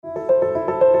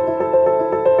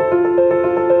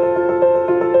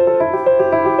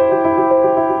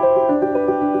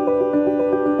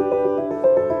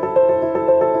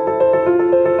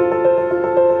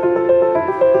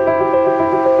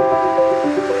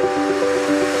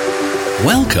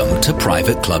Welcome to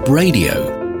Private Club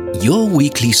Radio, your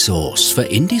weekly source for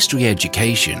industry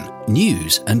education,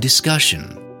 news and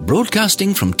discussion.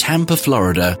 Broadcasting from Tampa,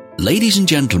 Florida, ladies and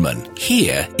gentlemen,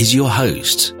 here is your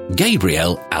host,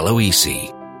 Gabriel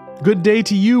Aloisi. Good day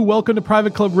to you. Welcome to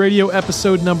Private Club Radio,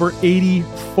 episode number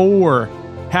 84.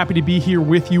 Happy to be here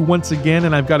with you once again,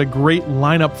 and I've got a great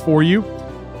lineup for you.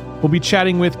 We'll be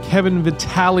chatting with Kevin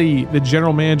Vitale, the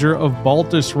general manager of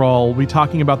Baltusrol. We'll be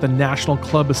talking about the National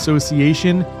Club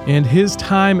Association and his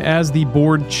time as the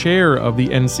board chair of the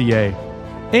NCA.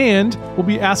 And we'll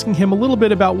be asking him a little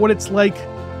bit about what it's like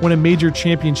when a major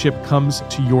championship comes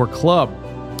to your club.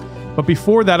 But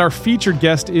before that, our featured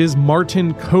guest is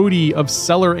Martin Cody of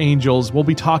Cellar Angels. We'll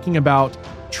be talking about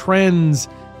trends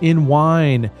in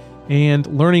wine and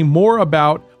learning more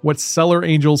about what Cellar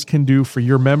Angels can do for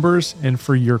your members and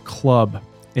for your club.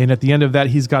 And at the end of that,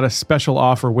 he's got a special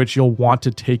offer which you'll want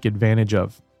to take advantage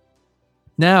of.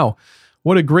 Now,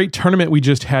 what a great tournament we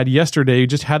just had yesterday. We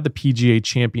just had the PGA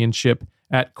Championship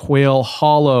at Quail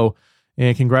Hollow.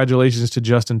 And congratulations to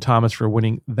Justin Thomas for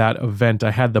winning that event.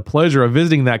 I had the pleasure of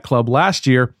visiting that club last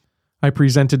year. I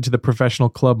presented to the Professional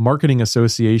Club Marketing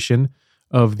Association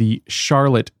of the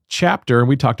Charlotte chapter, and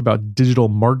we talked about digital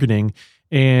marketing.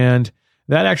 And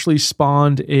that actually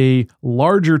spawned a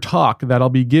larger talk that I'll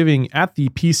be giving at the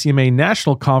PCMA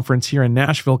National Conference here in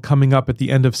Nashville coming up at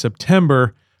the end of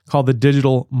September, called the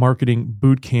Digital Marketing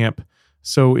Bootcamp.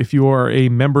 So if you are a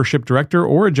membership director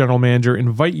or a general manager,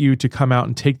 invite you to come out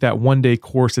and take that one-day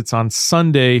course. It's on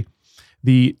Sunday,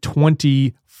 the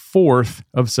 24th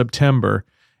of September,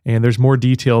 and there's more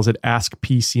details at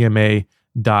askpcma.org.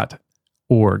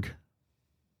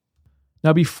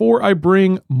 Now, before I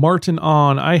bring Martin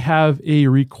on, I have a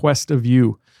request of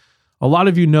you. A lot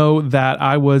of you know that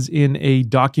I was in a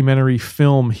documentary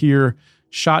film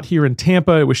shot here in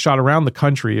Tampa. It was shot around the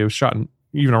country. It was shot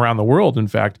even around the world, in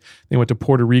fact. They went to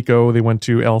Puerto Rico. They went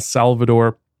to El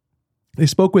Salvador. They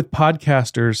spoke with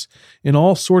podcasters in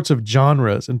all sorts of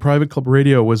genres, and Private Club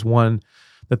Radio was one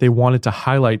that they wanted to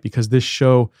highlight because this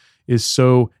show is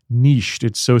so niched.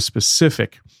 It's so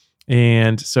specific.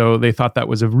 And so they thought that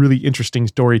was a really interesting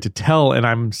story to tell. And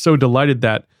I'm so delighted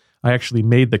that I actually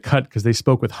made the cut because they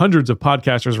spoke with hundreds of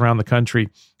podcasters around the country,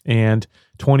 and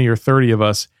 20 or 30 of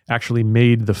us actually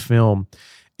made the film.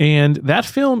 And that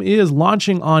film is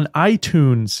launching on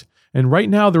iTunes. And right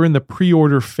now they're in the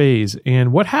pre-order phase.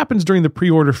 And what happens during the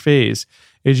pre-order phase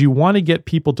is you want to get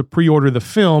people to pre-order the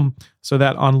film so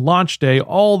that on launch day,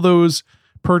 all those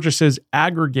purchases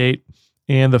aggregate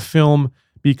and the film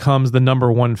becomes the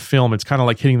number one film. It's kind of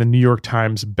like hitting the New York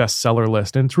Times bestseller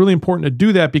list. And it's really important to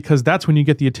do that because that's when you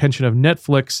get the attention of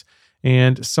Netflix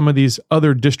and some of these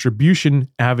other distribution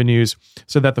avenues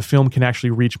so that the film can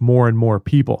actually reach more and more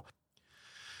people.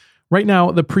 Right now,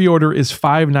 the pre-order is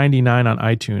 $5.99 on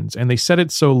iTunes, and they set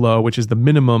it so low, which is the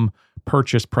minimum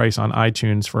purchase price on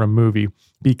iTunes for a movie,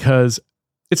 because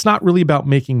it's not really about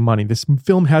making money. This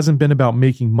film hasn't been about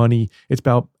making money. It's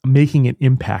about making an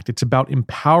impact. It's about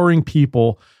empowering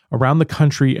people around the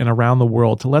country and around the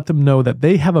world to let them know that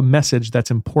they have a message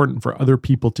that's important for other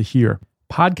people to hear.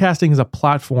 Podcasting is a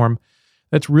platform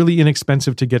that's really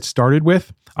inexpensive to get started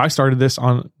with. I started this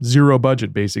on zero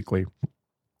budget, basically.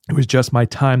 It was just my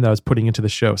time that I was putting into the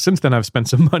show. Since then, I've spent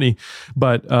some money,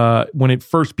 but when it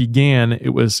first began, it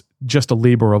was just a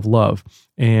labor of love,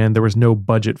 and there was no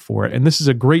budget for it. And this is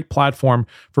a great platform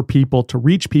for people to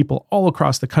reach people all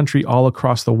across the country, all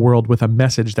across the world with a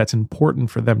message that's important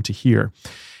for them to hear.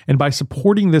 And by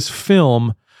supporting this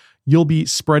film, you'll be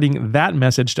spreading that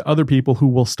message to other people who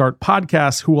will start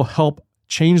podcasts, who will help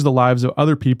change the lives of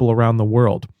other people around the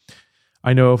world.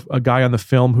 I know a guy on the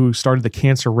film who started the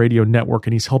Cancer Radio Network,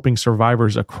 and he's helping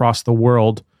survivors across the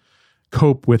world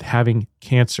cope with having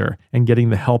cancer and getting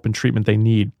the help and treatment they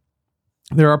need.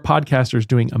 There are podcasters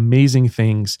doing amazing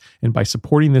things, and by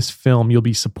supporting this film, you'll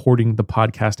be supporting the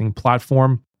podcasting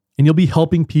platform, and you'll be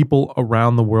helping people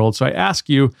around the world. So I ask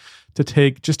you to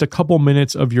take just a couple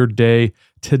minutes of your day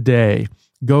today.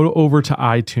 Go over to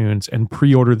iTunes and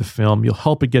pre-order the film. You'll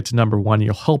help it get to number one.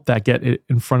 You'll help that get it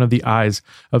in front of the eyes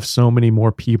of so many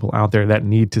more people out there that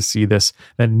need to see this,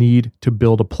 that need to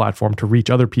build a platform to reach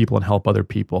other people and help other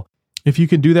people. If you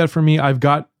can do that for me, I've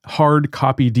got hard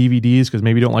copy DVDs because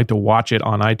maybe you don't like to watch it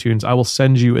on iTunes. I will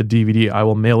send you a DVD. I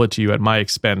will mail it to you at my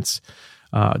expense,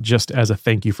 just as a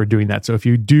thank you for doing that. So if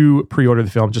you do pre-order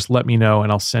the film, just let me know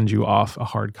and I'll send you off a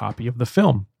hard copy of the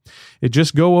film.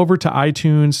 Just go over to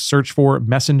iTunes, search for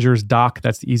Messengers Doc.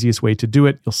 That's the easiest way to do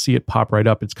it. You'll see it pop right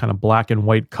up. It's kind of black and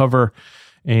white cover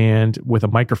and with a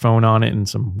microphone on it and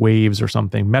some waves or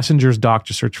something. Messengers Doc,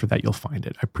 just search for that. You'll find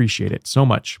it. I appreciate it so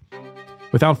much.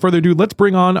 Without further ado, let's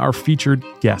bring on our featured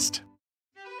guest.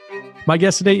 My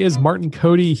guest today is Martin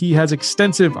Cody. He has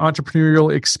extensive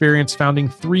entrepreneurial experience founding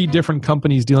 3 different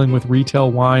companies dealing with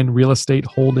retail wine, real estate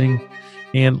holding,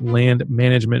 and land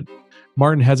management.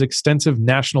 Martin has extensive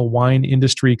national wine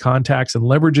industry contacts and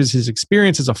leverages his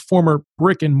experience as a former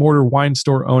brick and mortar wine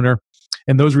store owner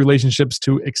and those relationships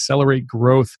to accelerate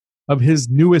growth of his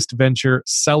newest venture,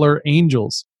 Cellar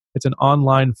Angels. It's an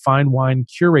online fine wine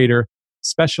curator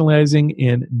specializing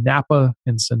in Napa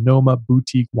and Sonoma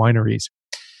boutique wineries.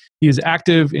 He is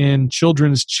active in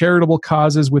children's charitable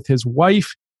causes with his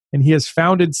wife, and he has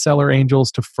founded Cellar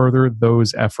Angels to further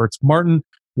those efforts. Martin,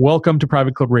 welcome to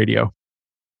Private Club Radio.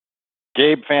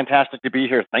 Gabe, fantastic to be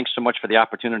here. Thanks so much for the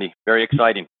opportunity. Very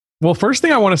exciting. Well, first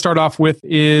thing I want to start off with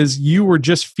is you were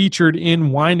just featured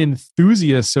in Wine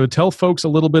Enthusiast. So tell folks a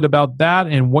little bit about that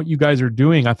and what you guys are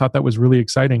doing. I thought that was really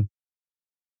exciting.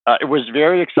 It was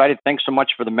very exciting. Thanks so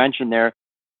much for the mention there.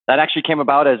 That actually came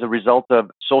about as a result of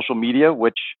social media,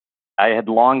 which I had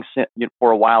long,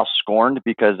 for a while, scorned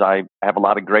because I have a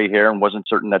lot of gray hair and wasn't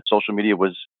certain that social media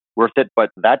was worth it.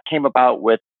 But that came about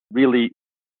with really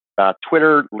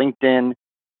Twitter, LinkedIn,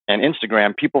 and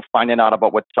Instagram, people finding out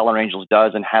about what Cellar Angels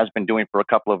does and has been doing for a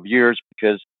couple of years,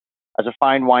 because as a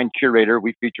fine wine curator,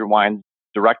 we feature wines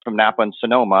direct from Napa and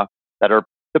Sonoma that are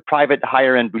the private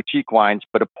higher end boutique wines,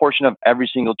 but a portion of every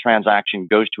single transaction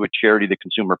goes to a charity the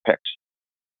consumer picks.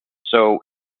 So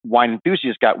Wine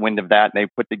Enthusiast got wind of that, and they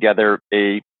put together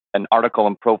an article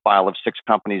and profile of 6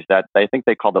 companies that I think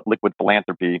they called it liquid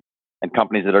philanthropy, and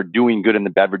companies that are doing good in the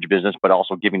beverage business, but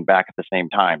also giving back at the same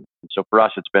time. And so for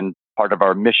us, it's been part of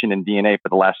our mission and DNA for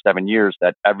the last 7 years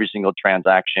that every single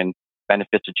transaction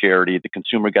benefits a charity. The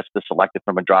consumer gets to select it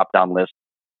from a drop-down list.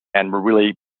 And we're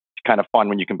really kind of fun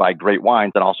when you can buy great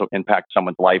wines and also impact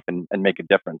someone's life and make a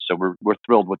difference. So we're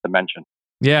thrilled with the mention.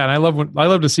 Yeah, and I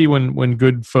love to see when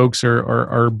good folks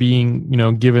are being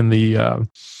given the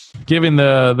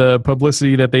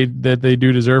publicity that they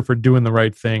do deserve for doing the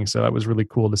right thing. So that was really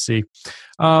cool to see.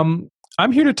 I'm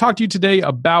here to talk to you today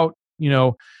about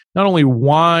not only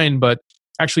wine but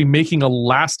actually making a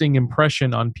lasting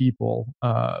impression on people.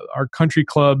 Our country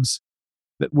clubs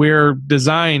that we're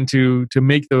designed to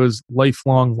make those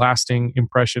lifelong, lasting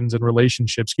impressions and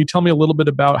relationships. Can you tell me a little bit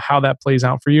about how that plays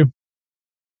out for you?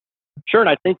 Sure. And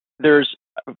I think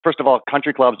first of all,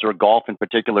 country clubs or golf in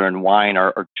particular and wine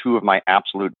are 2 of my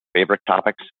absolute favorite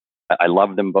topics. I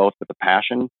love them both with a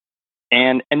passion.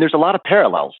 And there's a lot of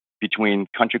parallels between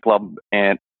country club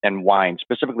and wine,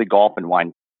 specifically golf and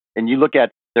wine. And you look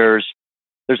at, there's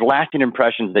lasting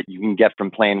impressions that you can get from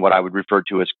playing what I would refer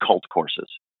to as cult courses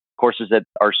that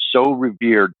are so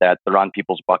revered that they're on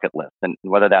people's bucket list. And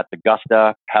whether that's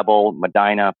Augusta, Pebble,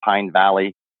 Medina, Pine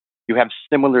Valley, you have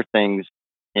similar things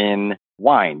in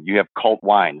wine. You have cult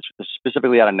wines,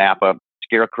 specifically out of Napa,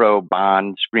 Scarecrow,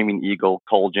 Bond, Screaming Eagle,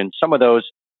 Colgin. Some of those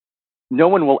no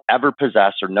one will ever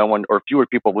possess, or fewer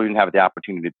people will even have the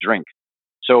opportunity to drink.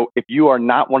 So if you are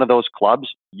not one of those clubs,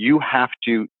 you have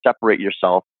to separate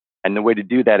yourself. And the way to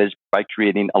do that is by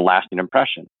creating a lasting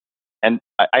impression. And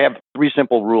I have 3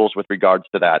 simple rules with regards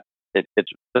to that.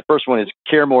 The first one is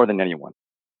care more than anyone.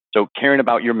 So caring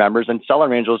about your members, and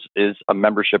Cellar Angels is a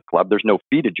membership club. There's no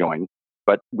fee to join,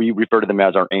 but we refer to them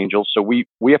as our angels. So we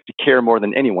have to care more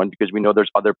than anyone because we know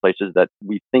there's other places that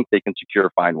we think they can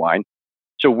secure fine wine.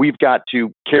 So we've got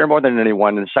to care more than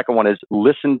anyone. And the second one is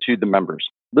listen to the members.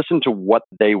 Listen to what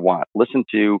they want. Listen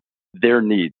to their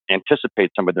needs. Anticipate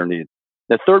some of their needs.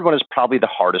 The third one is probably the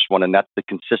hardest one, and that's the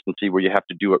consistency where you have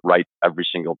to do it right every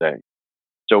single day.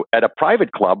 So at a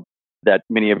private club that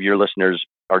many of your listeners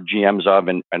are GMs of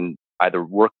and either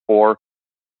work for,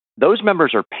 those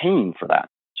members are paying for that.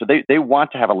 So they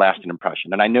want to have a lasting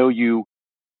impression. And I know you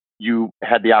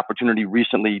had the opportunity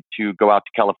recently to go out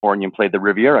to California and play the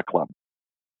Riviera Club.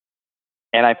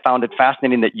 And I found it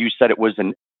fascinating that you said it was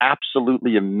an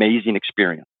absolutely amazing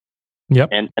experience. Yep.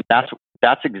 And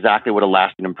that's exactly what a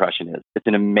lasting impression is. It's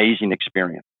an amazing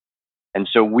experience. And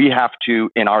so we have to,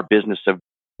 in our business of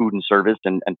food and service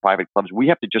and private clubs, we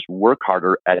have to just work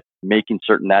harder at making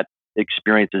certain that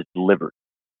experience is delivered.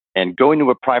 And going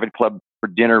to a private club for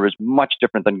dinner is much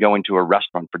different than going to a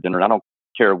restaurant for dinner. And I don't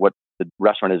care what the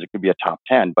restaurant is. It could be a top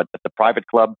 10, but at the private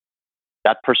club,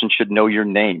 that person should know your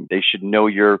name. They should know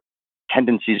your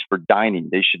tendencies for dining.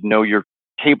 They should know your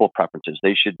table preferences.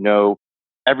 They should know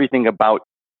everything about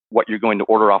what you're going to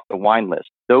order off the wine list.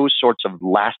 Those sorts of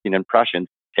lasting impressions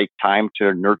take time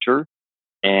to nurture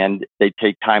and they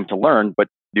take time to learn. But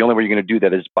the only way you're going to do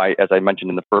that is by, as I mentioned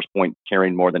in the first point,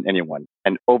 caring more than anyone.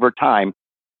 And over time,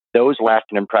 those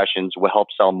lasting impressions will help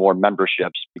sell more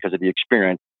memberships because of the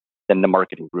experience than the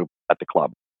marketing group at the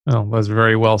club. Oh, that's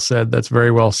very well said. That's very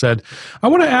well said. I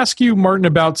want to ask you, Martin,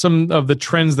 about some of the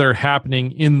trends that are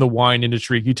happening in the wine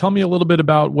industry. Can you tell me a little bit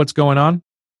about what's going on?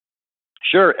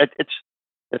 Sure.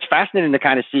 It's fascinating to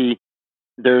kind of see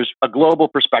there's a global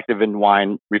perspective in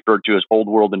wine referred to as old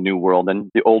world and new world.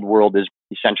 And the old world is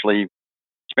essentially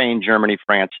Spain, Germany,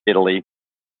 France, Italy.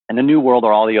 And the new world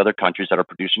are all the other countries that are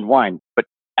producing wine. But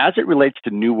as it relates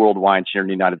to new world wines here in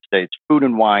the United States, food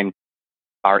and wine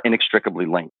are inextricably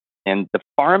linked. And the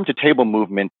farm to table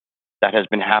movement that has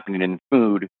been happening in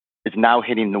food is now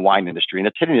hitting the wine industry, and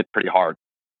it's hitting it pretty hard.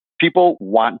 People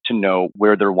want to know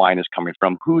where their wine is coming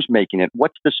from, who's making it,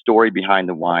 what's the story behind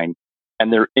the wine.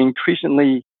 And they're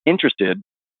increasingly interested,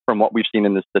 from what we've seen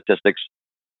in the statistics,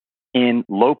 in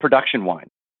low production wine.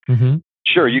 Mm-hmm.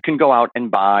 Sure, you can go out and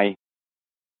buy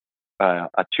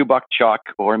a $2 Chuck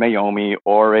or a Meiomi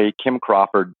or a Kim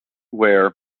Crawford,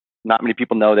 where not many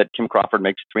people know that Kim Crawford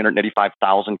makes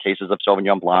 385,000 cases of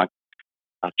Sauvignon Blanc.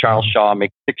 Charles Shaw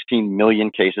makes 16 million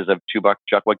cases of $2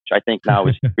 Chuck, which I think now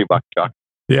is $3 Chuck.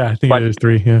 Yeah, I think it is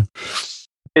 3. Yeah.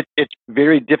 It's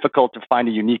very difficult to find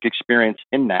a unique experience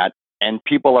in that. And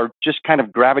people are just kind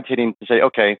of gravitating to say,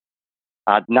 okay,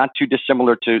 not too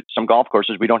dissimilar to some golf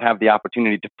courses. We don't have the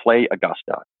opportunity to play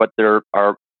Augusta, but there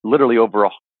are literally over,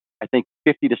 I think,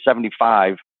 50 to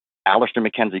 75 Alistair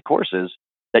McKenzie courses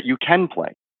that you can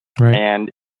play. Right. And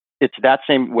it's that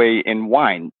same way in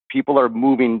wine. People are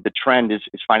moving, the trend is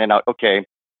finding out, okay,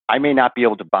 I may not be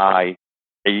able to buy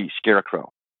a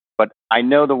Scarecrow, but I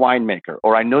know the winemaker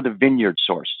or I know the vineyard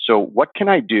source. So what can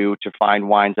I do to find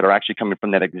wines that are actually coming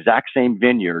from that exact same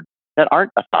vineyard that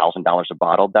aren't $1,000 a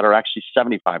bottle, that are actually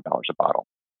 $75 a bottle?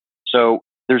 So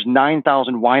there's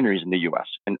 9,000 wineries in the U.S.,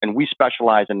 and we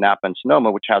specialize in Napa and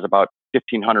Sonoma, which has about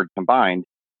 1,500 combined.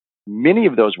 Many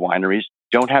of those wineries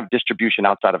don't have distribution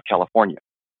outside of California.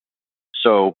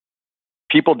 So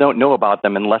people don't know about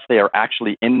them unless they are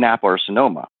actually in Napa or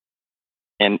Sonoma.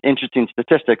 And interesting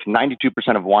statistics, 92%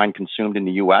 of wine consumed in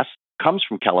the U.S. comes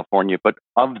from California, but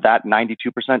of that 92%,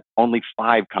 only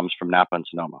 5 comes from Napa and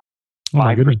Sonoma. 5%. Oh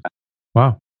my goodness.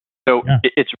 Wow. So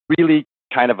it's really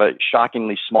kind of a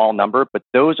shockingly small number, but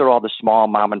those are all the small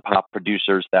mom and pop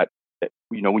producers that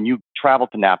when you travel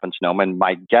to Napa and Sonoma, and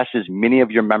my guess is many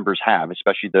of your members have,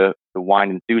 especially the wine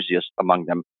enthusiasts among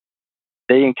them,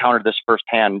 they encountered this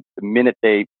firsthand the minute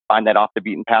they find that off the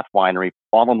beaten path winery,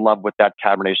 fall in love with that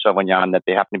Cabernet Sauvignon that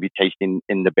they happen to be tasting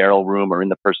in the barrel room or in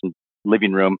the person's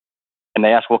living room. And they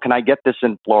ask, well, can I get this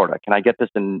in Florida? Can I get this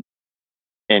in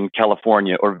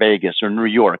California or Vegas or New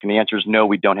York? And the answer is no,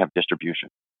 we don't have distribution.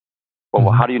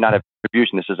 Well, how do you not have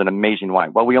distribution? This is an amazing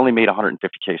wine. Well, we only made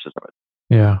 150 cases of it.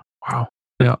 Yeah. Wow.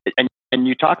 Yeah. And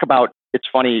you talk about, it's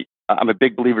funny, I'm a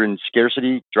big believer in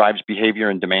scarcity drives behavior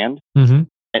and demand. Mm-hmm.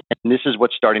 And this is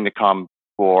what's starting to come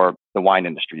for the wine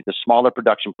industry. The smaller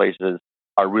production places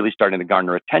are really starting to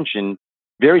garner attention,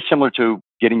 very similar to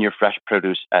getting your fresh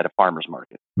produce at a farmer's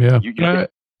market. Yeah.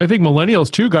 I think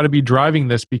millennials too got to be driving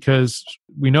this, because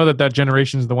we know that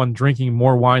generation is the one drinking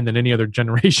more wine than any other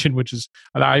generation, which is,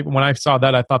 when I saw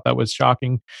that, I thought that was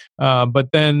shocking.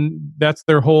 But then that's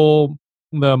their whole,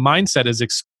 the mindset is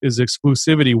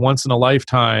exclusivity, once in a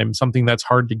lifetime, something that's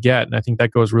hard to get. And I think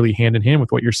that goes really hand in hand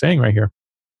with what you're saying right here.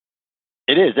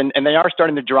 It is. And they are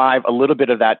starting to drive a little bit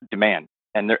of that demand.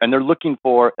 And they're looking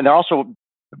for, and they're also,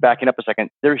 backing up a second,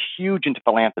 they're huge into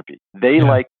philanthropy. They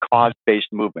like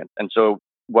cause-based movement. And so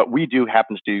what we do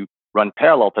happens to run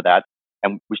parallel to that.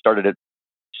 And we started it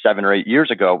 7 or 8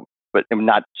 years ago, but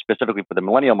not specifically for the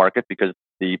millennial market, because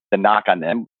the knock on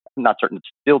them, I'm not certain it's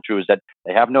still true, is that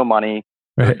they have no money.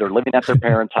 Right. They're living at their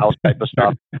parents' house type of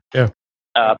stuff. Yeah.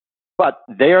 But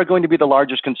they are going to be the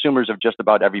largest consumers of just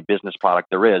about every business product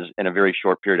there is in a very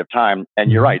short period of time.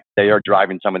 And you're right, they are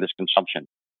driving some of this consumption.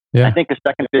 Yeah. I think the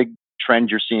second big trend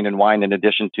you're seeing in wine, in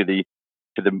addition to the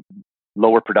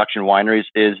lower production wineries,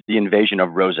 is the invasion of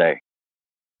rosé,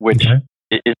 which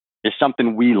is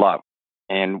something we love.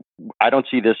 And I don't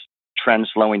see this trend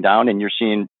slowing down. And you're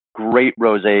seeing great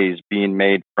rosés being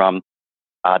made from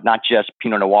not just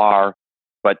Pinot Noir,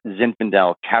 but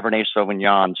Zinfandel, Cabernet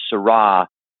Sauvignon, Syrah.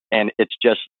 And it's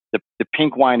just, the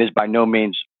pink wine is by no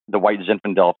means the white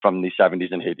Zinfandel from the 70s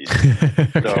and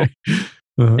 80s.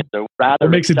 So, so rather, what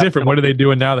makes it different? What are they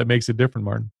doing now that makes it different,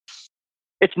 Martin?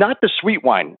 It's not the sweet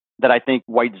wine that I think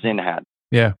white Zin had.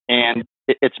 Yeah. And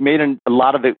it's made in, a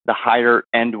lot of the higher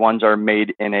end ones are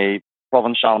made in a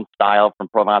Provençal style from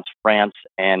Provence, France.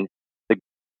 And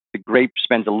the grape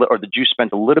spends the juice spends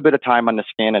a little bit of time on the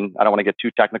skin. And I don't want to get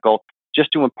too technical, just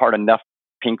to impart enough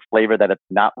pink flavor that it's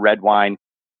not red wine.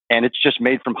 And it's just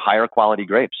made from higher quality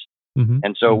grapes. Mm-hmm.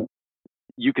 And so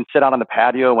you can sit out on the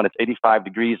patio when it's 85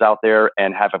 degrees out there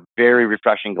and have a very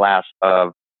refreshing glass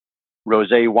of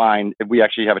rosé wine. We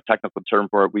actually have a technical term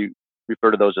for it. We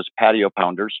refer to those as patio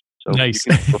pounders. So nice.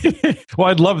 Well,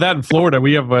 I'd love that in Florida.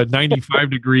 We have a 95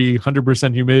 degree,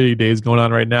 100% humidity days going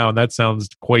on right now, and that sounds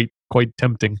quite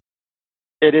tempting.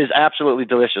 It is absolutely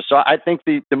delicious. So I think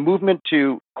the movement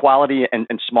to quality and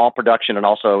small production, and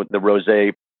also the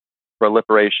rosé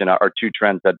proliferation, are two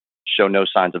trends that show no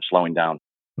signs of slowing down.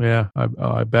 Yeah,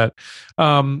 I bet.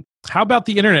 How about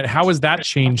the internet? How has that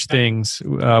changed things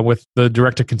with the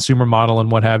direct-to-consumer model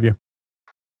and what have you?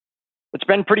 It's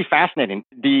been pretty fascinating.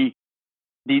 The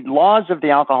laws of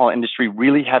the alcohol industry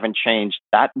really haven't changed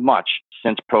that much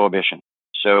since Prohibition.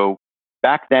 So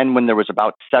back then, when there was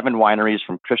about 7 wineries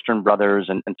from Christian Brothers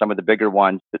and some of the bigger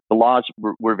ones, the laws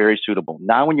were very suitable.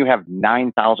 Now, when you have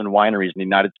 9,000 wineries in the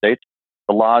United States,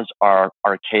 the laws are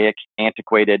archaic,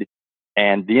 antiquated,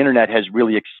 and the internet has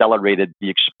really accelerated the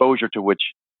exposure to which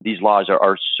these laws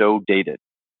are so dated.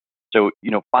 So,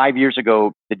 5 years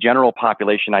ago, the general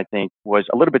population, I think, was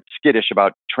a little bit skittish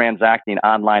about transacting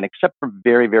online, except for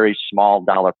very, very small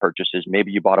dollar purchases.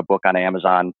 Maybe you bought a book on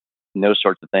Amazon and those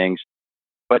sorts of things.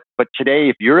 But today,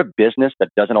 if you're a business that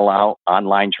doesn't allow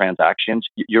online transactions,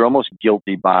 you're almost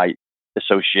guilty by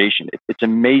association. It's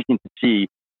amazing to see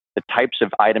the types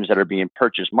of items that are being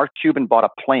purchased. Mark Cuban bought a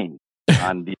plane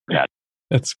on the internet.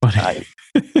 That's funny.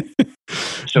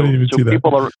 So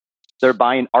people they're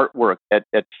buying artwork at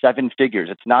 7 figures.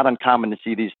 It's not uncommon to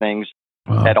see these things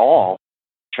at all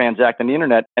transact on the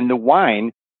internet. And the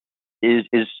wine is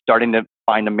starting to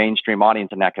find a mainstream audience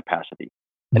in that capacity.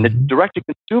 And the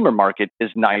direct-to-consumer market is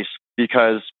nice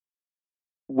because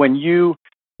when you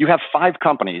have 5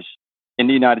 companies in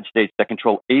the United States that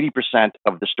control 80%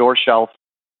 of the store shelf,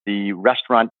 the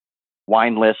restaurant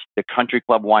wine list, the country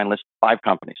club wine list, 5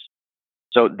 companies.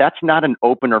 So that's not an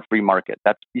open or free market.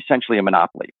 That's essentially a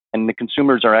monopoly. And the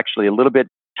consumers are actually a little bit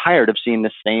tired of seeing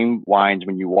the same wines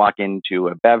when you walk into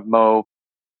a Bevmo,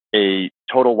 a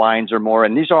Total Wines or more.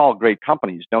 And these are all great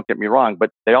companies, don't get me wrong, but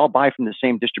they all buy from the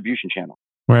same distribution channel.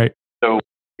 Right. So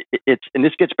and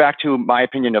this gets back to my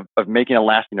opinion of making a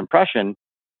lasting impression.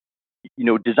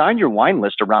 Design your wine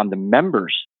list around the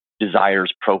members'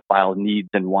 desires, profile, needs,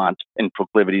 and wants and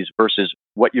proclivities versus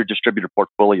what your distributor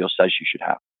portfolio says you should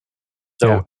have.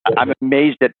 So I'm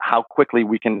amazed at how quickly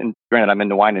we can, and granted, I'm in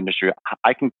the wine industry,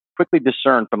 I can quickly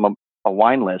discern from a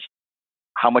wine list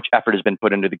how much effort has been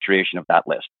put into the creation of that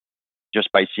list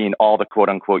just by seeing all the quote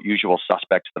unquote usual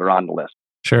suspects that are on the list.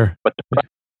 Sure. But the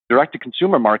direct to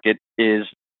consumer market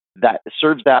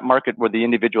serves that market where the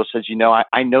individual says,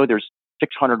 I know there's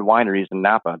 600 wineries in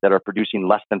Napa that are producing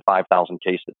less than 5,000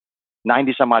 cases.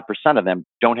 90 some odd % of them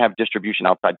don't have distribution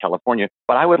outside California,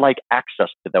 but I would like access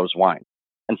to those wines.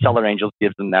 And Cellar Angels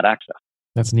gives them that access.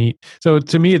 That's neat. So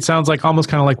to me, it sounds like almost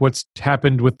kind of like what's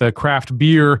happened with the craft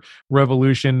beer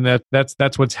revolution.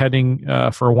 That's what's heading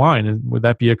for wine. And would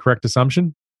that be a correct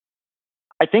assumption?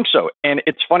 I think so. And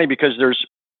it's funny because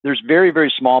there's very,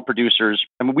 very small producers.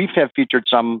 I mean, we have featured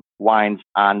some wines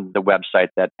on the website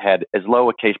that had as low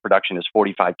a case production as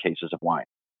 45 cases of wine.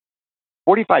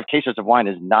 45 cases of wine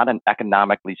is not an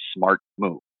economically smart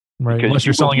move. Right, unless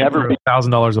you're selling it for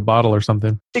 $1,000 a bottle or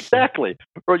something. Exactly.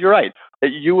 Well, you're right.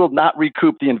 You will not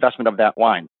recoup the investment of that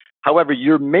wine. However,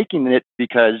 you're making it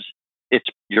because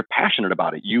you're passionate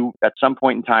about it. You, at some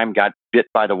point in time, got bit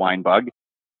by the wine bug,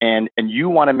 and you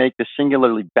want to make the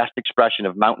singularly best expression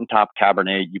of mountaintop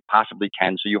Cabernet you possibly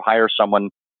can. So you hire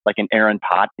someone like an Aaron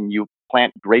Pott, and you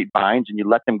plant great vines, and you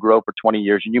let them grow for 20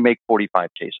 years, and you make 45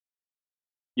 cases.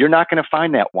 You're not going to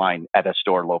find that wine at a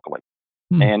store locally.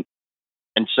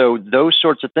 And so those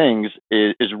sorts of things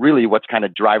is really what's kind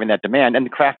of driving that demand. And the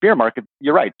craft beer market,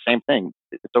 you're right, same thing.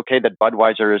 It's okay that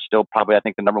Budweiser is still probably, I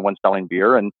think, the number 1 selling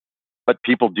beer, but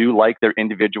people do like their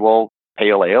individual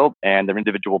pale ale and their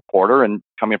individual porter and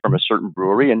coming from a certain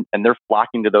brewery, and they're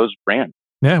flocking to those brands.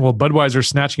 Yeah, well, Budweiser's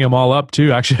snatching them all up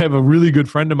too. Actually, I have a really good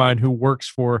friend of mine who works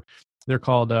for, they're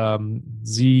called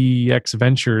ZX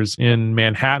Ventures in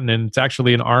Manhattan, and it's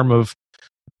actually an arm of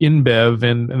InBev,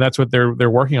 and that's what they're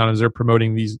working on, is they're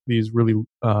promoting these really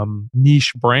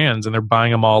niche brands, and they're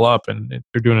buying them all up, and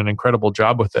they're doing an incredible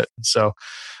job with it. So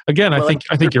again, I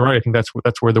think you're right. I think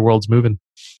that's where the world's moving.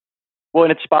 Well,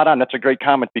 and it's spot on. That's a great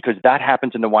comment, because that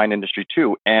happens in the wine industry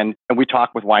too. And we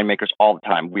talk with winemakers all the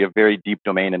time. We have very deep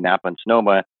domain in Napa and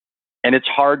Sonoma, and it's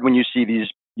hard when you see these,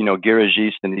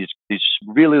 garagistes and these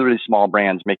really, really small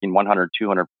brands making 100,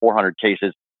 200, 400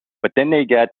 cases, but then they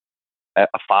get a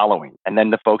following. And then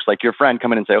the folks like your friend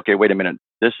come in and say, okay, wait a minute,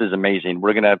 this is amazing.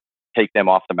 We're going to take them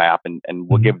off the map and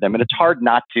we'll give them. And it's hard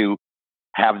not to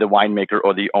have the winemaker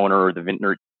or the owner or the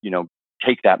vintner,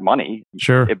 take that money.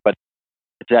 Sure. But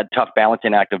it's that tough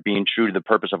balancing act of being true to the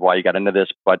purpose of why you got into this.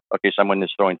 But okay, someone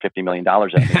is throwing $50 million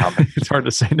at me. It's hard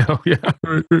to say no. Yeah.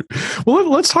 Well,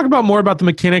 let's talk more about the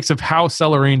mechanics of how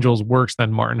Cellar Angels works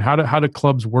then, Martin. How do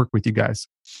clubs work with you guys?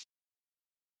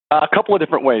 A couple of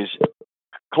different ways.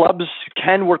 Clubs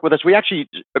can work with us. We're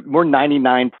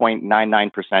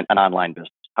 99.99% an online business.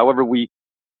 However,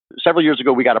 several years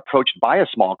ago, we got approached by a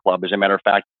small club, as a matter of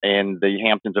fact, in the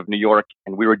Hamptons of New York.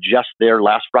 And we were just there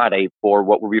last Friday for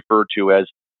what we refer to as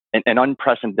an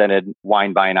unprecedented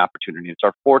wine buying opportunity. It's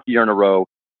our 4th year in a row.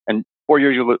 And 4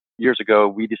 years ago,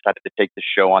 we decided to take the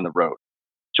show on the road.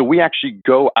 So we actually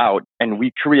go out and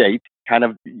we create kind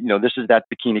of, this is that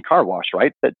bikini car wash,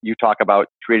 right? That you talk about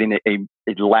creating a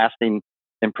lasting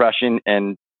impression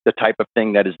and the type of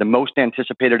thing that is the most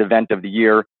anticipated event of the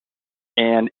year.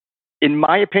 And in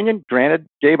my opinion, granted,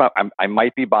 Gabe, I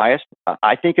might be biased.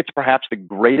 I think it's perhaps the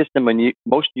greatest and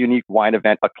most unique wine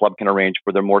event a club can arrange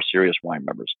for their more serious wine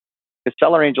members. The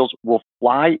Cellar Angels will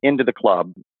fly into the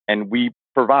club and we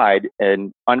provide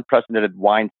an unprecedented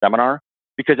wine seminar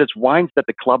because it's wines that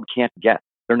the club can't get.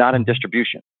 They're not in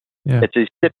distribution. Yeah. It's a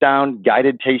sit-down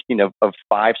guided tasting of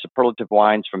 5 superlative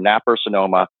wines from Napa or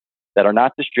Sonoma that are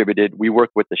not distributed. We work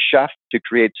with the chef to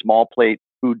create small plate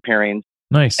food pairings.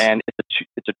 Nice. And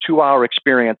it's a 2-hour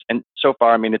experience. And so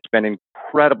far, it's been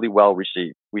incredibly well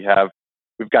received. We've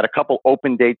got a couple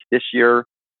open dates this year.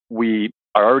 We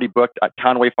are already booked at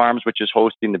Conway Farms, which is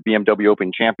hosting the BMW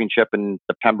Open Championship in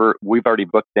September. We've already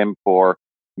booked them for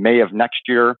May of next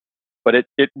year. But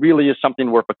it really is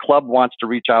something where if a club wants to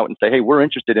reach out and say, hey, we're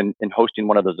interested in hosting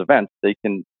one of those events, they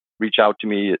can reach out to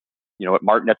me at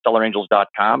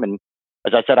martin@cellarangels.com. And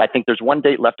as I said, I think there's 1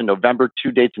 date left in November,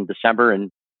 2 dates in December, and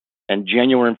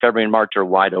January and February and March are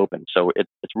wide open. So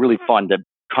it's really fun to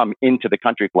come into the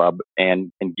country club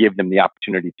and give them the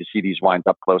opportunity to see these wines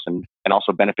up close and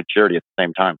also benefit charity at the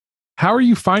same time. How are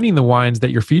you finding the wines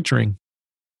that you're featuring?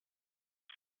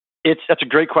 That's a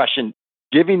great question.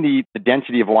 Given the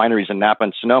density of wineries in Napa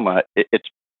and Sonoma, it's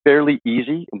fairly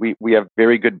easy. We have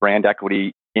very good brand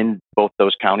equity in both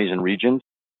those counties and regions,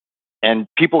 and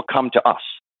people come to us.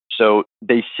 So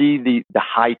they see the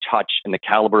high touch and the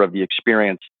caliber of the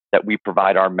experience that we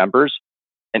provide our members.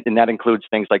 And that includes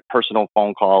things like personal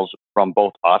phone calls from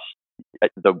both us,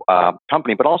 the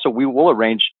company, but also we will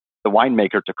arrange the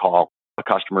winemaker to call a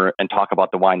customer and talk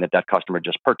about the wine that customer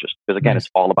just purchased. Because again, It's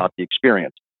all about the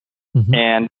experience. Mm-hmm.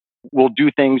 And we'll do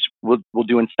things, we'll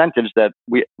do incentives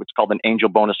what's called an angel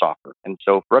bonus offer. And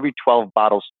so for every 12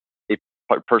 bottles a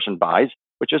person buys,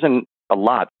 which isn't a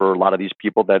lot for a lot of these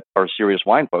people that are serious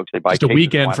wine folks, they buy just a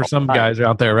weekend for some guys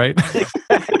out there, right?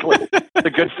 Exactly. It's a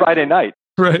good Friday night.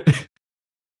 Right.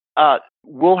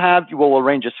 We'll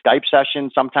arrange a Skype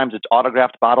session. Sometimes it's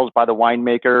autographed bottles by the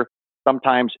winemaker.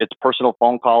 Sometimes it's personal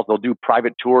phone calls. They'll do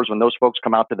private tours when those folks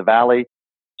come out to the valley.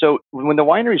 So when the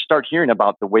wineries start hearing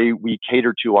about the way we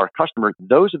cater to our customers,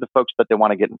 those are the folks that they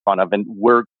want to get in front of. And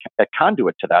we're a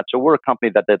conduit to that. So we're a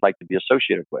company that they'd like to be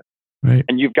associated with. Right.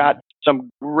 And you've got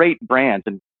some great brands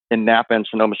in Napa and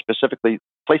Sonoma specifically,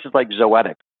 places like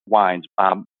Zoetic Wines.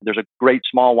 There's a great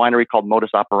small winery called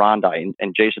Modus Operandi,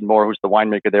 and Jason Moore, who's the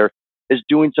winemaker there, is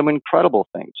doing some incredible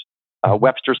things.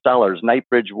 Webster Cellars,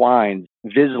 Nightbridge Wines,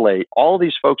 Vizsla, all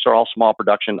these folks are all small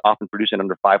production, often producing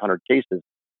under 500 cases,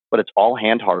 but it's all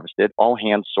hand harvested, all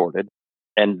hand sorted,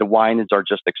 and the wines are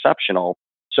just exceptional.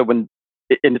 So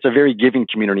and it's a very giving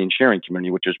community and sharing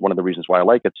community, which is one of the reasons why I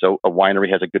like it. So a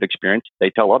winery has a good experience. They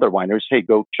tell other wineries, hey,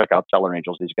 go check out Cellar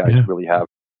Angels. These guys really have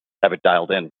it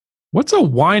dialed in. What's a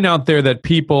wine out there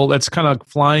that's kind of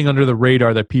flying under the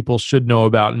radar that people should know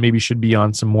about and maybe should be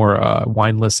on some more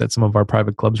wine lists at some of our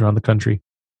private clubs around the country?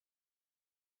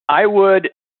 I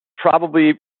would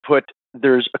probably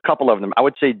there's a couple of them. I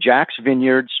would say Jack's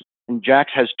Vineyards, and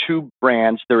Jack's has 2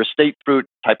 brands. Their estate fruit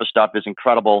type of stuff is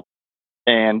incredible.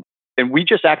 And we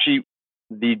just actually,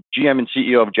 the GM and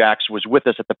CEO of Jack's was with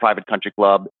us at the Private Country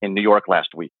Club in New York last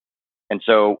week. And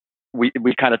so we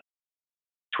kind of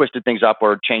twisted things up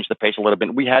or changed the pace a little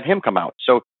bit. We had him come out.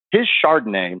 So his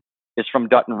Chardonnay is from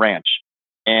Dutton Ranch,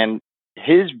 and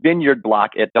his vineyard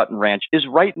block at Dutton Ranch is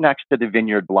right next to the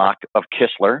vineyard block of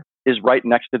Kistler, is right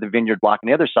next to the vineyard block on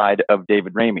the other side of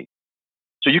David Ramey.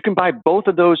 So you can buy both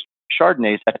of those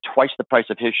Chardonnays at twice the price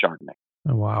of his Chardonnay.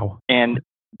 Oh, wow. And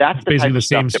that's basically the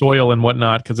same soil and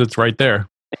whatnot, because it's right there.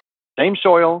 Same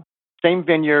soil, same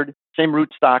vineyard, same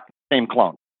rootstock, same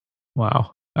clone.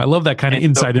 Wow. I love that kind of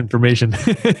inside information.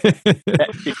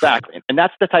 Exactly. And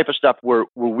that's the type of stuff where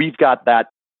we've got that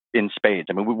in spades.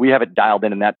 I mean, we have it dialed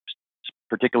in that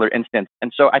particular instance.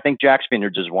 And so I think Jack's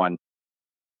Vineyards is one.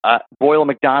 Boyle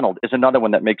McDonald is another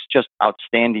one that makes just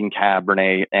outstanding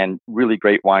Cabernet and really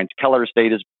great wines. Keller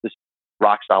Estate is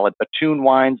rock solid. Attune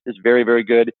Wines is very, very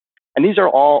good. And these are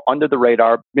all under the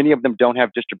radar. Many of them don't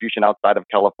have distribution outside of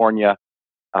California.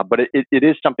 But it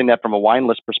is something that from a wine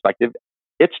list perspective,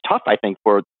 it's tough, I think,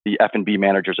 for the F&B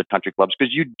managers at country clubs,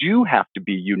 because you do have to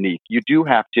be unique. You do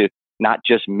have to not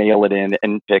just mail it in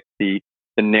and pick the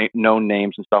known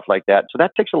names and stuff like that. So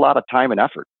that takes a lot of time and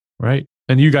effort. Right.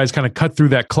 And you guys kind of cut through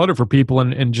that clutter for people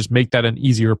and just make that an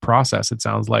easier process, it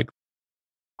sounds like.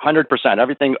 100%.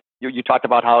 Everything, you talked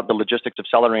about how the logistics of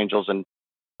Cellar Angels, and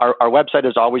our website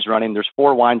is always running. There's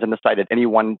 4 wines on the site at any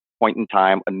one point in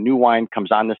time. A new wine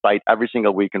comes on the site every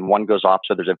single week and one goes off.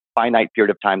 So there's a finite period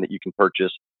of time that you can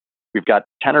purchase. We've got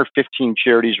 10 or 15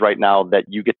 charities right now that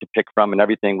you get to pick from, and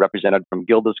everything represented from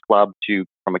Gilda's Club to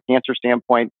from a cancer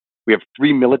standpoint. We have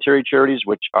 3 military charities,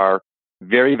 which are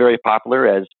very, very popular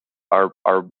as our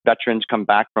veterans come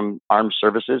back from armed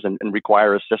services and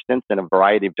require assistance in a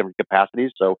variety of different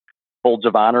capacities. So Folds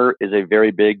of Honor is a very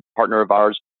big partner of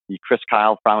ours. The Chris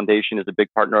Kyle Foundation is a big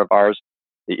partner of ours.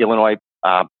 The Illinois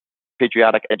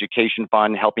Patriotic Education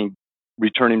Fund, helping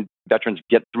returning veterans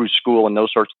get through school and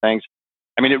those sorts of things.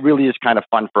 I mean, it really is kind of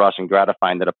fun for us and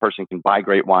gratifying that a person can buy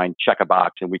great wine, check a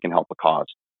box, and we can help a cause.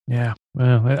 Yeah,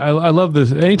 well, I love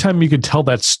this. Anytime you can tell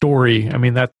that story, I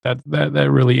mean, that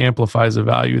really amplifies the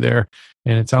value there.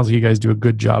 And it sounds like you guys do a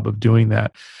good job of doing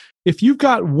that. If you've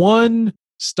got one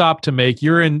stop to make,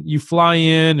 you fly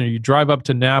in or you drive up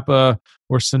to Napa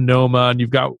or Sonoma, and you've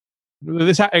got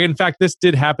this. In fact, this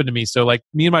did happen to me. So like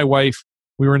me and my wife,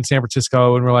 we were in San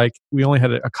Francisco and we're like, we only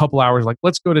had a couple hours, like,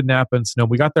 let's go to Napa and Sonoma.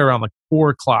 We got there around like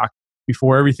 4:00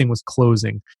 before everything was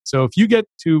closing. So if you get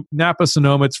to Napa,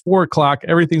 Sonoma, it's 4:00,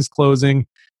 everything's closing.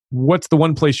 What's the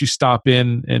one place you stop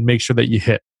in and make sure that you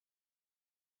hit?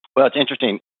 Well, it's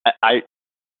interesting. I've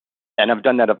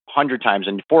done that 100 times,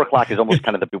 and 4:00 is almost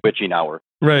kind of the bewitching hour.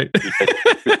 Right.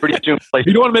 Pretty soon,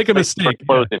 you don't want to make a mistake.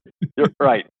 Yeah.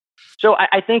 Right. So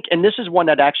I think, and this is one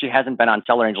that actually hasn't been on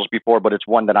Cellar Angels before, but it's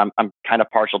one that I'm kind of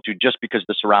partial to just because of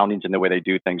the surroundings and the way they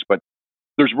do things. But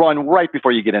there's one right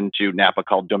before you get into Napa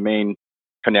called Domaine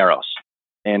Carneros,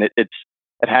 and it's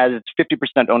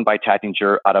 50% owned by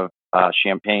Tattinger out of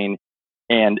Champagne,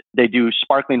 and they do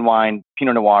sparkling wine,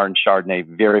 Pinot Noir, and Chardonnay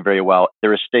very, very well.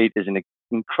 Their estate is an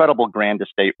incredible grand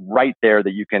estate right there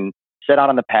that you can sit out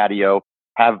on the patio,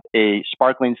 have a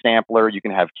sparkling sampler, you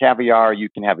can have caviar, you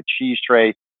can have a cheese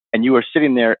tray, and you are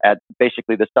sitting there at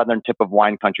basically the southern tip of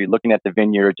wine country looking at the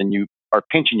vineyards, and you are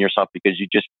pinching yourself because you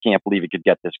just can't believe it could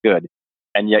get this good.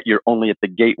 And yet you're only at the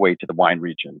gateway to the wine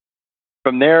region.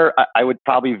 From there, I would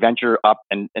probably venture up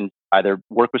and either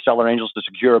work with Cellar Angels to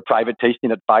secure a private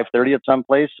tasting at 5:30 at some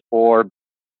place, or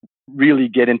really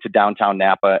get into downtown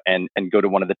Napa and go to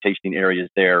one of the tasting areas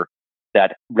there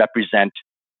that represent,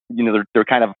 they're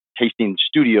kind of tasting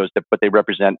studios, but they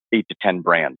represent 8 to 10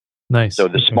 brands. Nice. So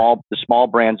the small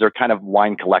brands are kind of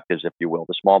wine collectives, if you will.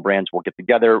 The small brands will get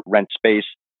together, rent space,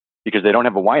 because they don't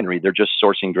have a winery. They're just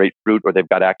sourcing great fruit, or they've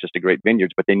got access to great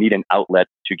vineyards, but they need an outlet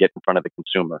to get in front of the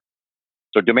consumer.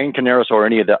 So Domaine Carneros or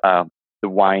any of the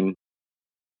wine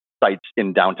sites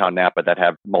in downtown Napa that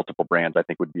have multiple brands, I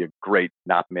think would be a great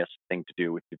not miss thing to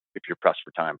do if you're pressed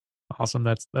for time. Awesome.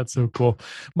 That's so cool.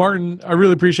 Martin, I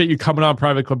really appreciate you coming on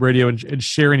Private Club Radio and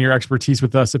sharing your expertise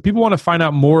with us. If people want to find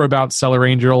out more about Cellar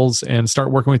Angels and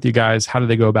start working with you guys, how do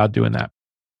they go about doing that?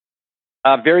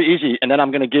 Very easy. And then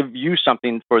I'm going to give you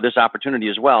something for this opportunity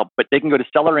as well. But they can go to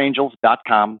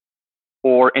cellarangels.com,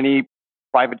 or any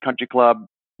private country club,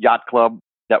 yacht club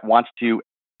that wants to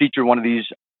feature one of these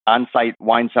on-site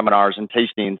wine seminars and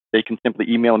tastings. They can simply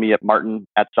email me at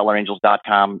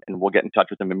martin@cellarangels.com, and we'll get in touch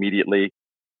with them immediately.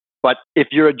 But if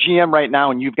you're a GM right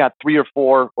now and you've got 3 or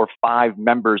 4 or 5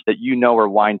 members that you know are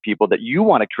wine people that you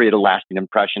want to create a lasting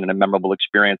impression and a memorable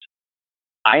experience,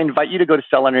 I invite you to go to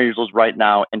Cellar Angels right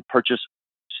now and purchase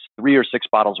 3 or 6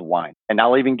 bottles of wine. And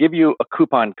I'll even give you a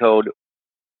coupon code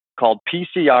called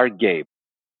PCR Gabe.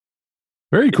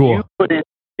 Very cool.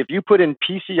 If you put in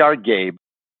PCR Gabe,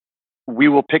 we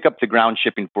will pick up the ground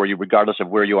shipping for you regardless of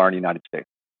where you are in the United States.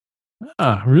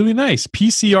 Really nice.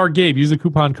 PCR Gabe. Use the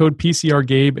coupon code PCR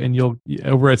Gabe and you'll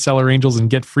over at Cellar Angels and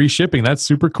get free shipping. That's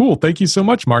super cool. Thank you so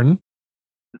much, Martin.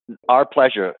 Our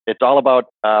pleasure. It's all about,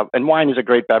 and wine is a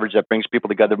great beverage that brings people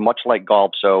together, much like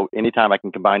golf. So anytime I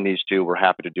can combine these two, we're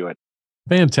happy to do it.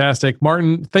 Fantastic.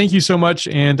 Martin, thank you so much.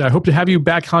 And I hope to have you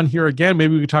back on here again.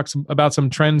 Maybe we can talk about some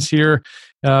trends here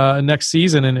next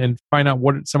season and find out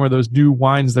what some of those new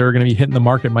wines that are going to be hitting the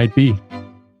market might be.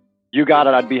 You got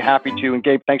it. I'd be happy to. And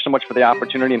Gabe, thanks so much for the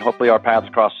opportunity, and hopefully our paths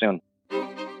cross soon.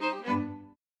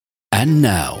 And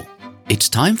now, It's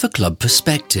time for Club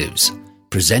Perspectives,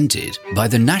 presented by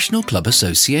the National Club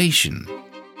Association.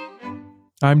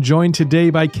 I'm joined today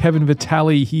by Kevin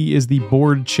Vitale. He is the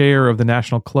board chair of the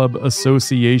National Club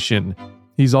Association.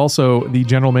 He's also the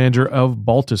general manager of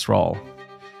Baltusrol.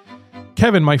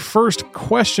 Kevin, my first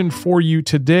question for you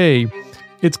today,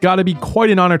 it's got to be quite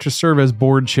an honor to serve as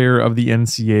board chair of the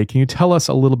NCA. Can you tell us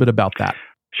a little bit about that?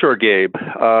 Sure, Gabe.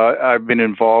 I've been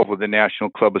involved with the National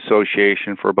Club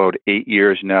Association for about 8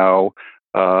 years now.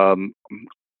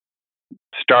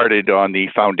 Started on the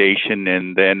foundation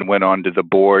and then went on to the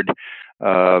board.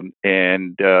 And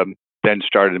then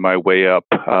started my way up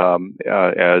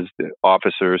as the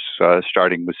officers,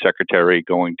 starting with secretary,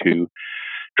 going to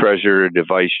treasurer to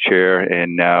vice chair,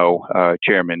 and now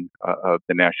chairman of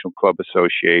the National Club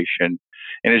Association.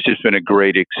 And it's just been a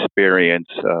great experience.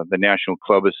 The National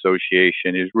Club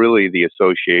Association is really the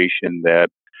association that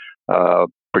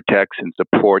protects and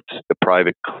supports the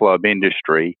private club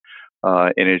industry.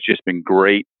 And it's just been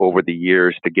great over the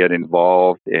years to get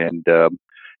involved and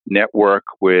network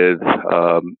with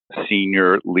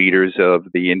senior leaders of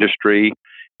the industry,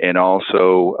 and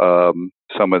also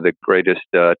some of the greatest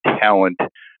talent,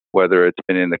 whether it's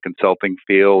been in the consulting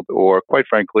field or, quite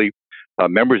frankly,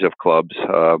 members of clubs,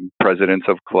 presidents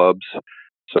of clubs.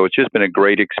 So it's just been a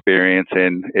great experience,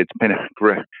 and it's been a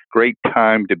great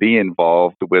time to be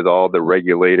involved with all the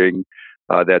regulating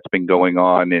that's been going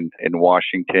on in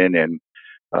Washington, and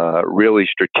really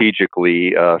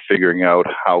strategically figuring out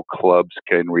how clubs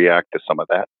can react to some of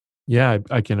that. Yeah,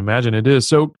 I can imagine it is.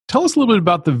 So tell us a little bit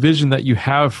about the vision that you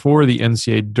have for the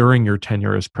NCA during your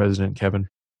tenure as president, Kevin.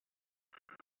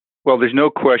 Well, there's no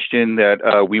question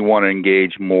that we want to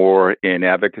engage more in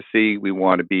advocacy. We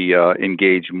want to be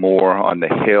engaged more on the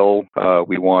Hill.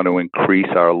 We want to increase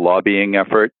our lobbying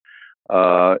effort.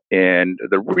 And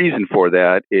the reason for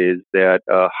that is that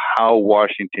how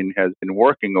Washington has been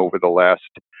working over the last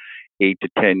 8 to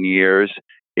 10 years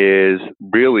is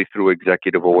really through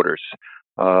executive orders.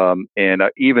 And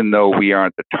even though we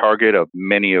aren't the target of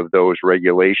many of those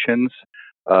regulations,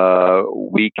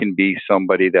 we can be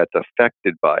somebody that's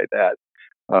affected by that.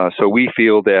 So we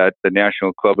feel that the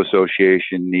National Club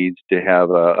Association needs to have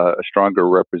a stronger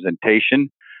representation.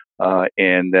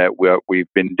 And that what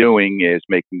we've been doing is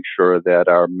making sure that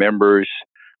our members,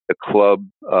 the club,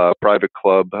 private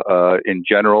club in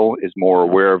general, is more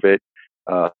aware of it.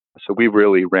 So we've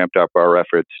really ramped up our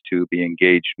efforts to be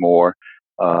engaged more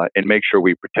and make sure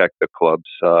we protect the clubs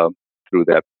through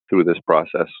this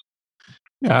process.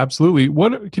 Yeah, absolutely.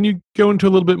 What can you go into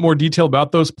a little bit more detail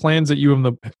about those plans that you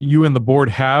and the board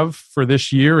have for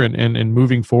this year and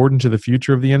moving forward into the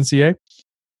future of the NCA?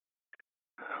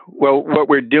 Well, what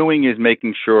we're doing is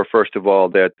making sure, first of all,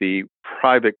 that the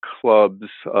private clubs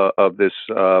of this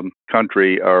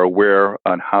country are aware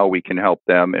on how we can help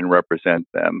them and represent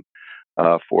them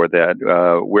for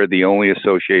that. We're the only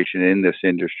association in this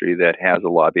industry that has a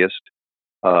lobbyist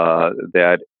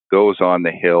that goes on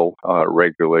the Hill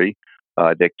regularly,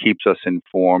 that keeps us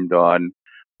informed on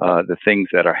the things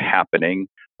that are happening.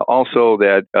 Also,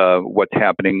 that what's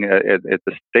happening at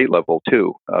the state level,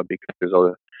 too,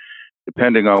 because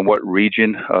depending on what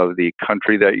region of the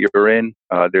country that you're in,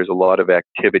 there's a lot of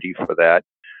activity for that.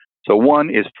 So one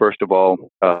is, first of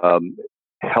all,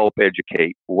 help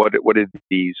educate. What are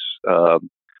these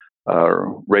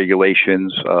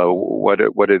regulations? What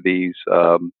do these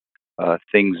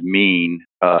things mean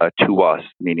to us,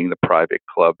 meaning the private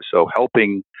club? So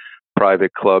helping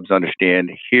private clubs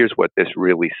understand, here's what this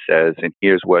really says, and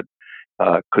here's what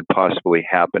could possibly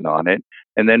happen on it,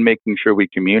 and then making sure we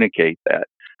communicate that.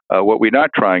 What we're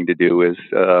not trying to do is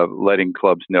letting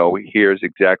clubs know, here's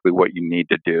exactly what you need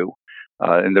to do.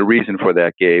 And the reason for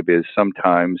that, Gabe, is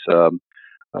sometimes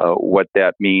what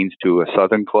that means to a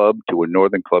southern club, to a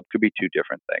northern club, could be two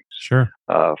different things. Sure.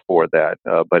 For that.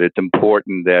 But it's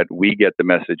important that we get the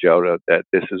message out of that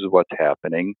this is what's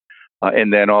happening.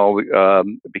 And then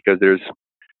because there's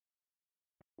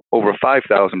over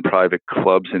 5,000 private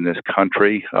clubs in this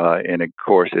country, and of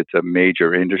course it's a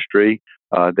major industry,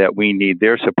 that we need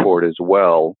their support as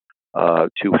well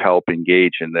to help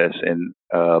engage in this. And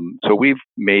so we've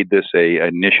made this a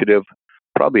initiative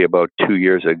probably about 2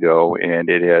 years ago, and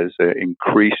it has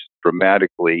increased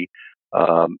dramatically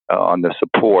on the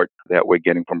support that we're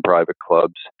getting from private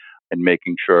clubs, and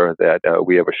making sure that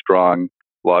we have a strong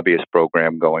lobbyist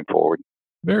program going forward.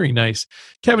 Very nice.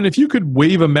 Kevin, if you could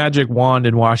wave a magic wand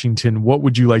in Washington, what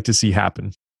would you like to see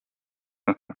happen?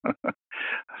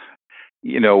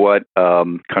 You know what?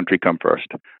 Country come first.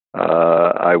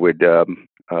 I would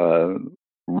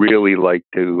really like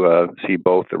to see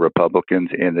both the Republicans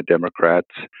and the Democrats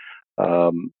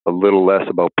a little less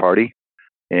about party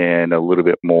and a little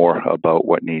bit more about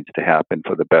what needs to happen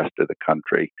for the best of the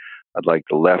country. I'd like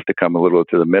the left to come a little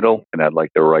to the middle, and I'd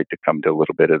like the right to come to a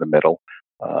little bit of the middle.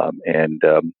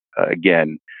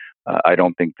 Again, I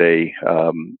don't think they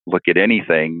look at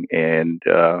anything and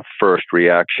first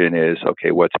reaction is,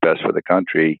 okay, what's best for the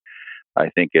country? I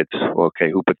think it's,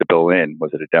 okay, who put the bill in?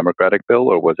 Was it a Democratic bill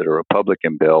or was it a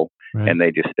Republican bill? Right. And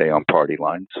they just stay on party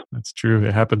lines. That's true.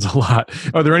 It happens a lot.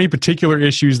 Are there any particular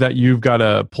issues that you've got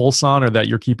a pulse on or that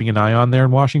you're keeping an eye on there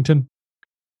in Washington?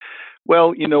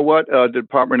 Well, you know what? The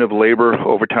Department of Labor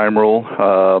overtime rule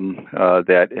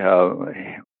that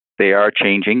they are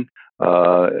changing.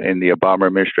 In the Obama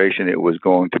administration, it was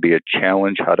going to be a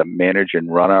challenge how to manage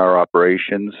and run our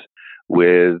operations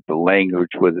with the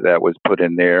language that was put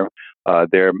in there.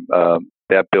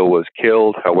 That bill was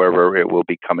killed. However, it will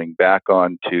be coming back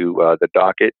onto the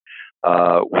docket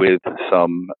with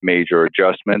some major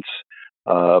adjustments.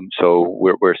 So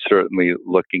we're certainly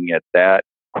looking at that.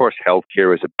 Of course,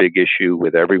 healthcare is a big issue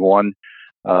with everyone,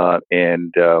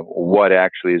 and what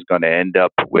actually is going to end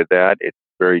up with that, it's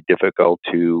very difficult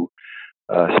to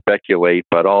speculate,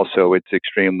 but also it's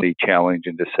extremely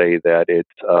challenging to say that it's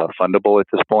fundable at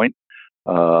this point.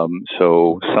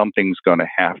 So something's going to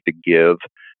have to give,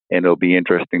 and it'll be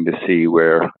interesting to see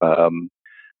where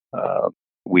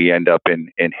we end up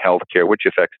in healthcare, which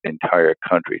affects the entire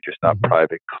country, just not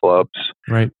private clubs.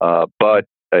 Right. But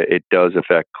it does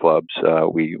affect clubs.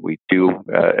 We do,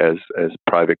 as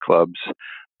private clubs,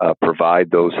 provide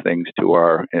those things to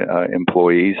our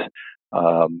employees,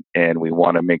 and we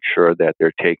want to make sure that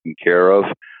they're taken care of.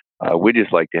 We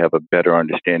just like to have a better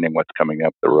understanding what's coming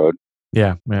up the road.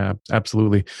 Yeah,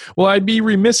 absolutely. Well, I'd be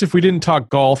remiss if we didn't talk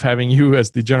golf, having you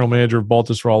as the general manager of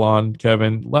Baltusrol on,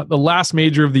 Kevin. The last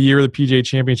major of the year, the PGA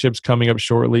Championship's coming up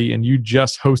shortly, and you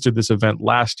just hosted this event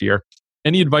last year.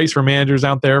 Any advice for managers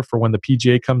out there for when the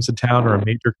PGA comes to town or a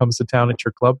major comes to town at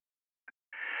your club?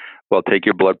 Well, take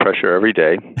your blood pressure every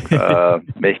day.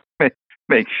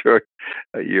 Make sure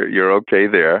you're okay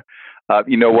there.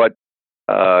 You know what,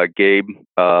 Gabe?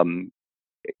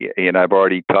 And I've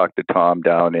already talked to Tom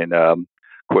down in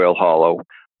Quail Hollow.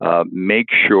 Make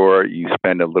sure you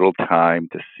spend a little time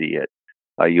to see it.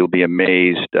 You'll be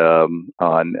amazed because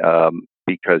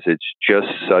it's just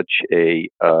such an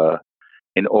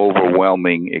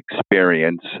overwhelming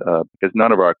experience. Because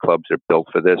none of our clubs are built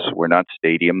for this. We're not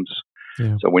stadiums.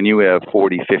 Yeah. So when you have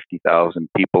 40, 50,000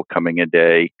 people coming a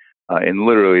day, and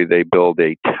literally they build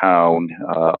a town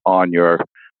on your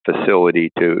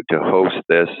facility to host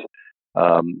this.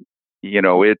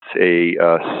 It's a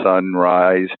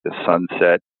sunrise to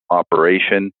sunset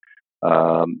operation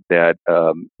that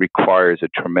requires a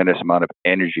tremendous amount of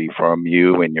energy from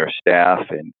you and your staff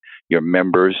and your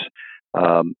members.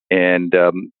 The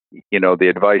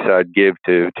advice I'd give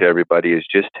to everybody is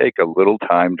just take a little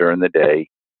time during the day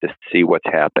to see what's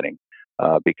happening,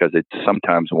 because it's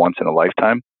sometimes once in a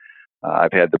lifetime.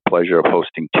 I've had the pleasure of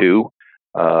hosting two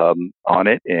on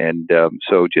it, and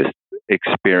so just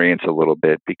experience a little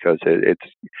bit, because it's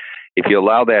if you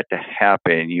allow that to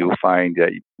happen, you'll find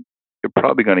that you're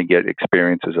probably going to get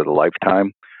experiences of a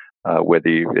lifetime, whether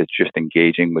it's just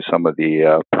engaging with some of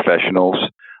the professionals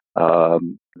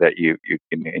that you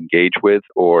can engage with,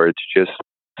 or it's just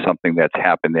something that's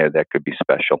happened there that could be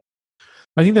special.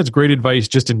 I think that's great advice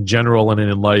just in general and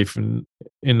in life, and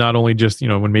not only just,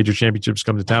 when major championships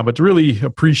come to town, but to really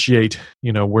appreciate,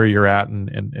 where you're at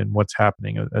and what's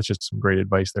happening. That's just some great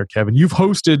advice there, Kevin. You've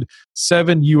hosted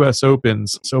 7 U.S.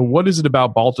 Opens. So what is it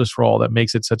about Baltusrol that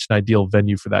makes it such an ideal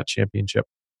venue for that championship?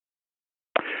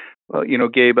 Well,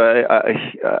 Gabe,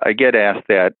 I get asked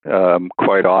that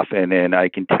quite often, and I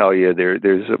can tell you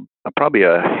there's probably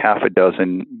a half a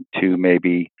dozen to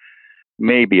maybe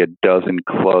a dozen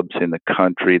clubs in the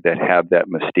country that have that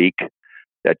mystique,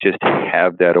 that just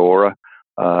have that aura.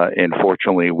 And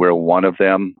fortunately, we're one of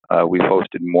them. We've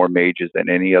hosted more majors than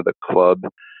any other club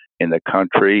in the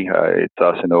country. It's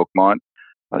us in Oakmont.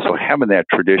 So having that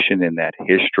tradition and that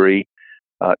history,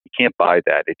 you can't buy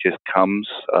that. It just comes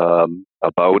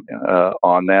about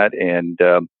on that. And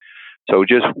so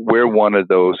just we're one of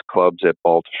those clubs at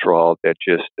Baltusrol that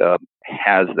just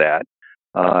has that.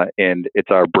 And it's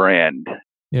our brand.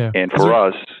 Yeah. And for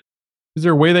us, is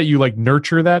there a way that you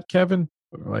nurture that, Kevin?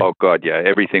 Oh God, yeah.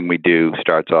 Everything we do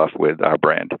starts off with our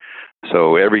brand.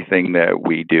 So everything that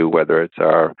we do, whether it's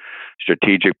our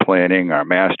strategic planning, our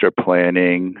master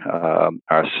planning,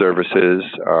 our services,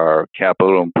 our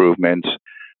capital improvements,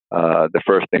 the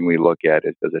first thing we look at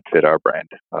is, does it fit our brand?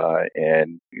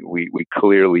 And we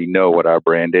clearly know what our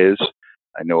brand is.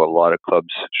 I know a lot of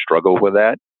clubs struggle with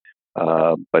that.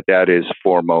 But that is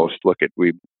foremost.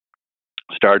 We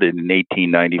started in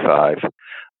 1895.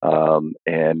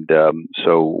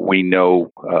 So we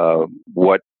know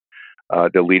what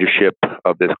the leadership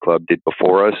of this club did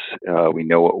before us. We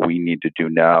know what we need to do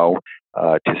now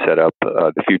to set up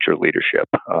the future leadership,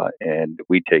 and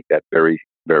we take that very,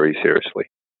 very seriously.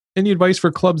 Any advice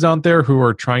for clubs out there who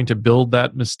are trying to build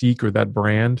that mystique or that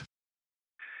brand?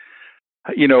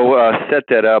 Set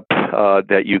that up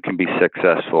that you can be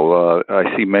successful.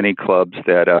 I see many clubs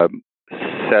that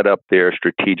set up their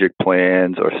strategic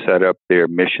plans or set up their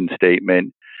mission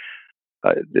statement.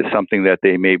 It's something that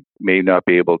they may not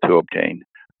be able to obtain.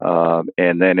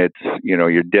 And then it's,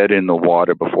 you're dead in the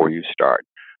water before you start.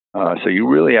 So you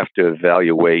really have to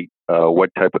evaluate what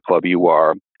type of club you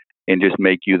are and just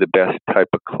make you the best type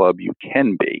of club you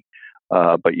can be.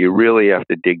 But you really have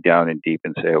to dig down and deep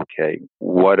and say, okay,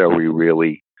 what are we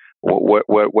really,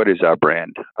 what is our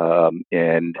brand?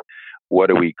 And what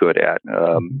are we good at?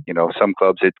 Some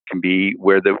clubs, it can be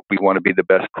where we want to be the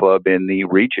best club in the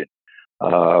region,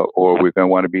 or we're going to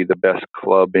want to be the best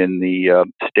club in the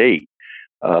state.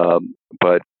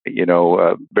 But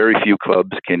very few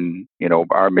clubs can,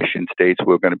 our mission states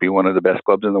we're going to be one of the best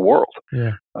clubs in the world.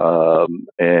 Yeah.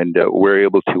 And we're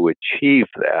able to achieve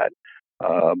that.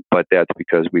 But that's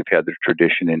because we've had the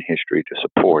tradition and history to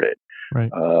support it.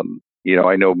 Right.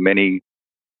 I know many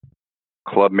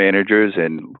club managers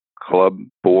and club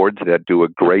boards that do a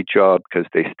great job because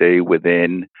they stay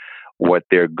within what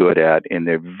they're good at, and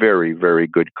they're very, very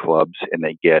good clubs, and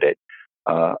they get it.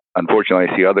 Unfortunately,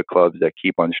 I see other clubs that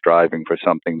keep on striving for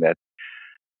something that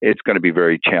it's going to be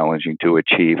very challenging to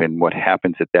achieve. And what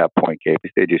happens at that point, Gabe,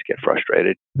 is they just get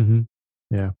frustrated. Mm-hmm.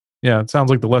 Yeah. Yeah. It sounds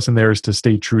like the lesson there is to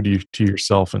stay true to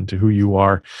yourself and to who you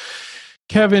are.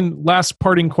 Kevin, last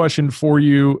parting question for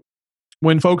you.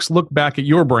 When folks look back at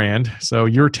your brand, so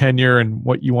your tenure and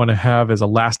what you want to have as a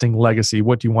lasting legacy,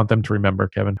 what do you want them to remember,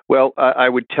 Kevin? Well, I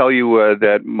would tell you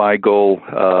that my goal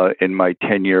in my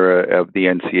tenure of the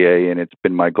NCA, and it's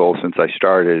been my goal since I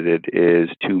started it, is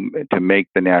to make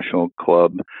the National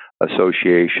Club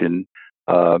Association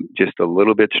just a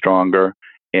little bit stronger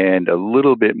and a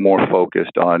little bit more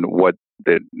focused on what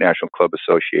the National Club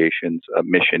Association's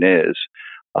mission is.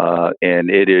 And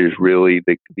it is really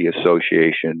the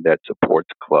association that supports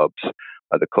clubs.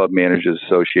 The Club Managers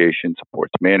Association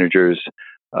supports managers.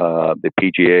 The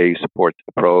PGA supports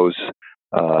the pros.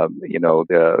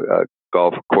 The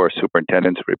golf course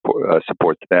superintendents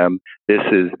supports them. This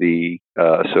is the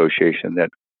association that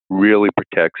really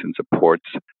protects and supports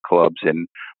clubs. And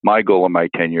my goal in my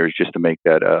tenure is just to make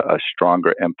that a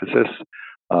stronger emphasis,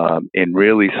 and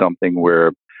really something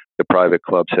where the private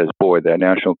club says, boy, the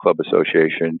National Club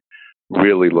Association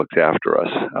really looks after us.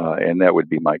 And that would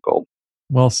be my goal.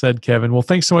 Well said, Kevin. Well,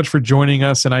 thanks so much for joining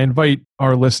us. And I invite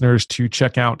our listeners to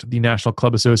check out the National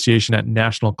Club Association at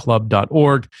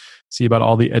nationalclub.org. See about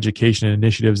all the education and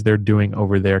initiatives they're doing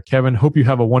over there. Kevin, hope you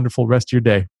have a wonderful rest of your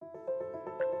day.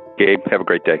 Gabe, have a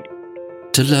great day.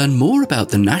 To learn more about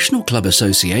the National Club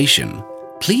Association,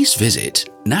 please visit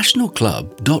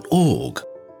nationalclub.org.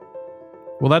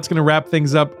 Well, that's going to wrap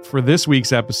things up for this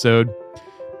week's episode.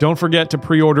 Don't forget to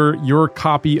pre-order your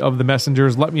copy of The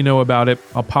Messengers. Let me know about it.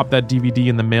 I'll pop that DVD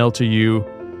in the mail to you,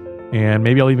 and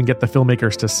maybe I'll even get the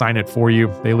filmmakers to sign it for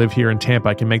you. They live here in Tampa.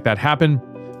 I can make that happen.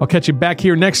 I'll catch you back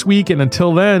here next week, and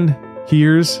until then,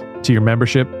 here's to your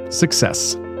membership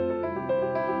success.